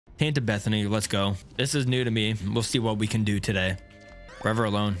Tainted Bethany, let's go. This is new to me. We'll see what we can do today. Forever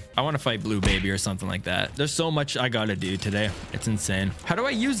alone. I want to fight Blue Baby or something like that. There's so much I gotta do today. It's insane. How do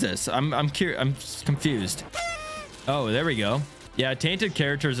I use this? I'm curious. I'm confused. Oh, there we go. Yeah, tainted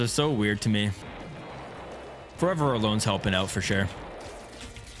characters are so weird to me. Forever Alone's helping out for sure.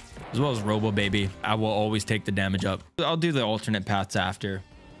 As well as Robo Baby. I will always take the damage up. I'll do the alternate paths after.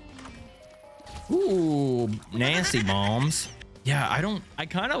 Ooh, nasty bombs. Yeah, I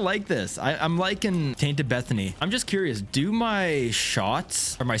kind of like this. I'm liking Tainted Bethany. I'm just curious, do my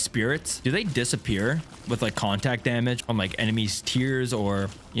shots or my spirits, do they disappear with like contact damage on like enemies' tears or,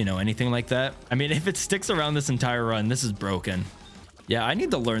 you know, anything like that? I mean, if it sticks around this entire run, this is broken. Yeah, I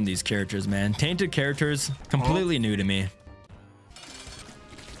need to learn these characters, man. Tainted characters, completely new to me.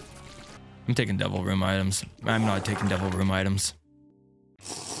 I'm taking Devil Room items. I'm not taking Devil Room items.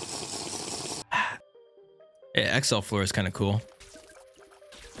 Yeah, XL floor is kind of cool.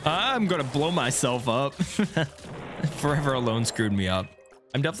 I'm gonna blow myself up. Forever Alone screwed me up.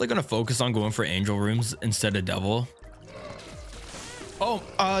 I'm definitely gonna focus on going for angel rooms instead of devil. Oh,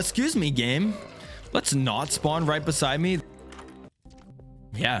 excuse me, game. Let's not spawn right beside me.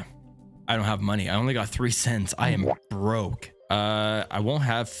 Yeah, I don't have money. I only got 3 cents. I am broke. I won't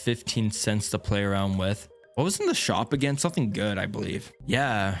have 15 cents to play around with. What was in the shop again? Something good, I believe.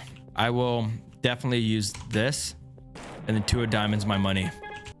 Yeah, I will definitely use this, and then 2 of diamonds, my money.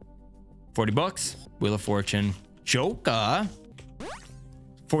 40 bucks. Wheel of Fortune. Joker.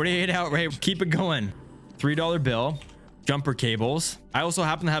 48 outright. Keep it going. $3 bill. Jumper cables. I also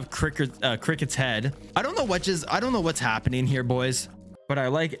happen to have Cricket's head. I don't know what's happening here, boys, but I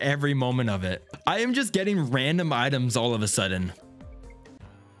like every moment of it. I am just getting random items all of a sudden.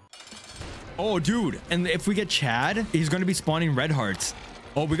 Oh, dude. And if we get Chad, he's going to be spawning red hearts.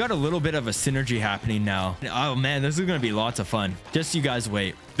 Oh, we got a little bit of a synergy happening now. Oh man, this is going to be lots of fun. Just you guys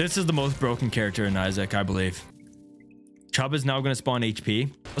wait. This is the most broken character in Isaac, I believe. Chubb is now going to spawn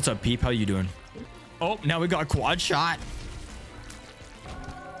HP. What's up, Peep? How you doing? Oh, now we got quad shot.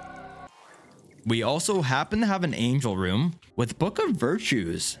 We also happen to have an angel room with Book of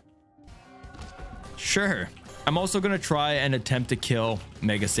Virtues. Sure. I'm also going to try and attempt to kill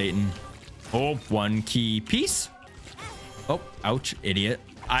Mega Satan. Oh, 1 key piece. Oh, ouch, idiot.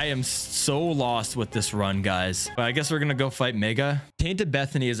 I am so lost with this run, guys. But I guess we're gonna go fight Mega. Tainted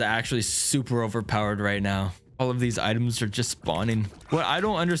Bethany is actually super overpowered right now. All of these items are just spawning. What I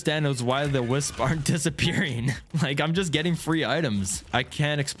don't understand is why the wisps aren't disappearing. Like, I'm just getting free items. I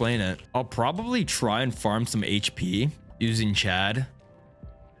can't explain it. I'll probably try and farm some HP using Chad.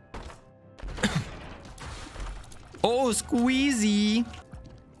 Oh, squeezy.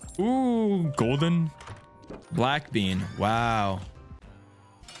 Ooh, golden. Black bean. Wow.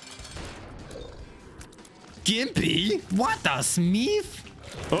 Gimpy? What the smeef?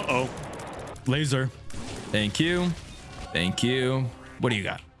 Uh-oh. Laser. Thank you. Thank you. What do you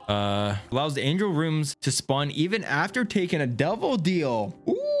got? Allows the angel rooms to spawn even after taking a devil deal.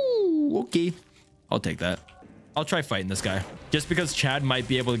 Ooh, okay. I'll take that. I'll try fighting this guy. Just because Chad might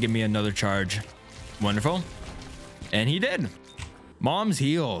be able to give me another charge. Wonderful. And he did. Mom's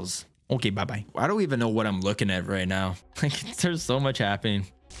heals. Okay, bye-bye. I don't even know what I'm looking at right now. Like, there's so much happening.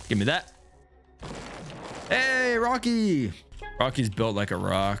 Give me that. Hey, Rocky. Rocky's built like a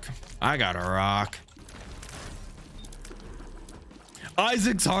rock. I got a rock.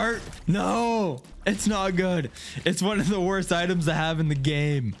 Isaac's heart. No, it's not good. It's one of the worst items to have in the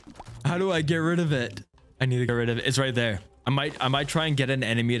game. How do I get rid of it? I need to get rid of it. It's right there. I might try and get an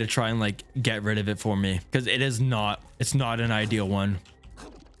enemy to try and like get rid of it for me, because it's not an ideal one.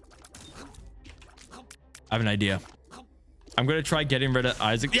 I have an idea. I'm gonna try getting rid of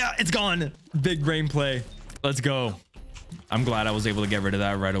Isaac. Yeah, it's gone. Big brain play. Let's go. I'm glad I was able to get rid of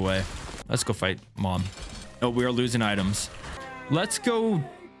that right away. Let's go fight Mom. Oh, we are losing items. Let's go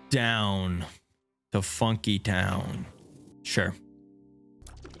down to Funky Town. Sure.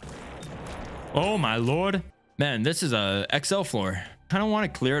 Oh my lord. Man, this is a XL floor. Kind of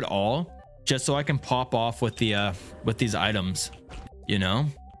want to clear it all just so I can pop off with the with these items, you know?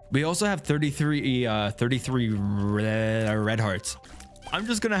 We also have 33 red hearts. I'm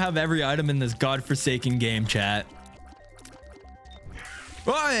just gonna have every item in this godforsaken game, chat.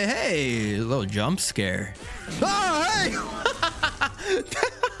 Oh, hey, a little jump scare. Oh, hey!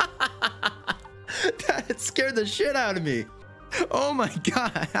 That scared the shit out of me. Oh my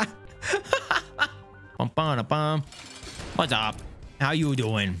god. What's up? How you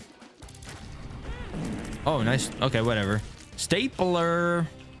doing? Oh, nice. Okay, whatever. Stapler.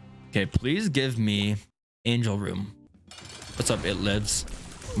 Okay, please give me angel room. What's up? It lives.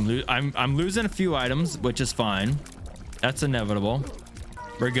 I'm losing a few items, which is fine. That's inevitable.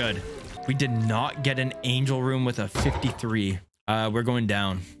 We're good. We did not get an angel room with a 53. We're going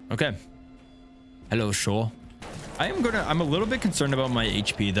down. Okay. Hello, Shoal. I'm a little bit concerned about my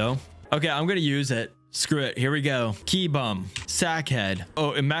HP though. Okay, I'm gonna use it. Screw it. Here we go. Key bum. Sackhead.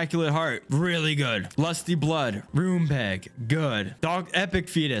 Oh, immaculate heart. Really good. Lusty blood. Room peg. Good. Dog epic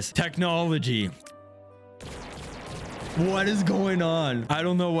fetus. Technology. What is going on? I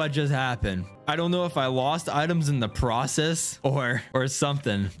don't know what just happened. I don't know if I lost items in the process or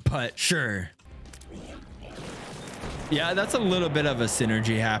something, but sure. Yeah, that's a little bit of a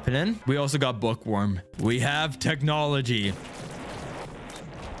synergy happening. We also got bookworm. We have technology.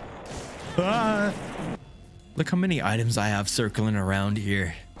 Ah. Look how many items I have circling around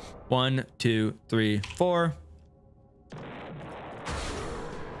here. 1, 2, 3, 4.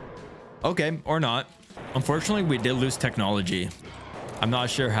 Okay, or not. Unfortunately, we did lose technology. I'm not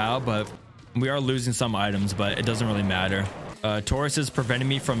sure how, but we are losing some items, but it doesn't really matter. Taurus is preventing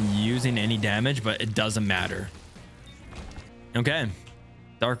me from using any damage, but it doesn't matter. Okay.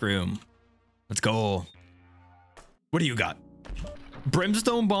 Dark room. Let's go. What do you got?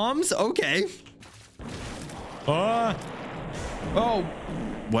 Brimstone bombs? Okay. Oh,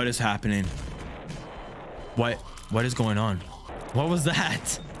 what is happening? What is going on? What was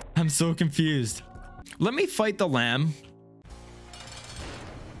that? I'm so confused. Let me fight the lamb,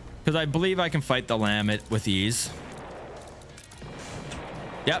 because I believe I can fight the lamb with ease.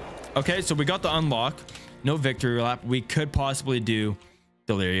 Yep. Okay, so we got the unlock. No victory lap. We could possibly do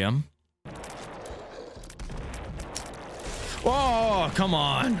delirium. Oh, come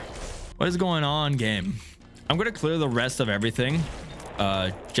on. What is going on, game? I'm going to clear the rest of everything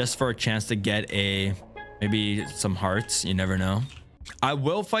just for a chance to get maybe some hearts. You never know. I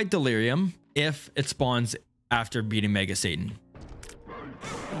will fight delirium if it spawns after beating Mega Satan.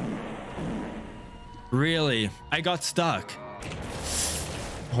 Really? I got stuck.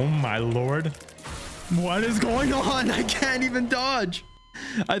 Oh my lord. What is going on? I can't even dodge.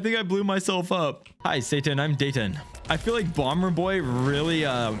 I think I blew myself up. Hi, Satan. I'm Dayton. I feel like Bomber Boy really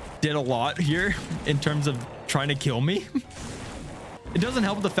did a lot here in terms of trying to kill me. It doesn't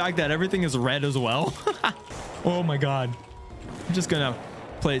help the fact that everything is red as well. Oh my god. I'm just gonna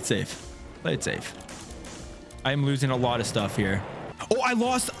play it safe. Play it safe. I am losing a lot of stuff here. Oh, I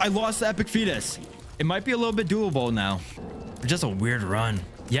lost the epic fetus. It might be a little bit doable now. Just a weird run.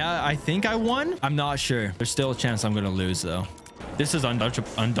 Yeah, I think I won. I'm not sure. There's still a chance I'm gonna lose though. This is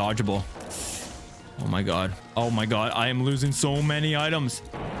undodgeable. Oh my god. Oh my god. I am losing so many items.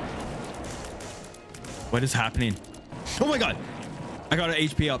 What is happening? Oh my god. I got an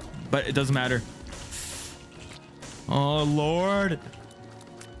HP up, but it doesn't matter. Oh lord.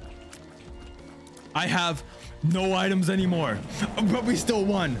 I have no items anymore, but we still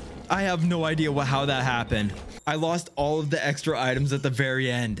won. I have no idea how that happened. I lost all of the extra items at the very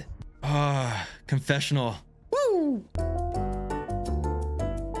end. Ah, confessional. Woo!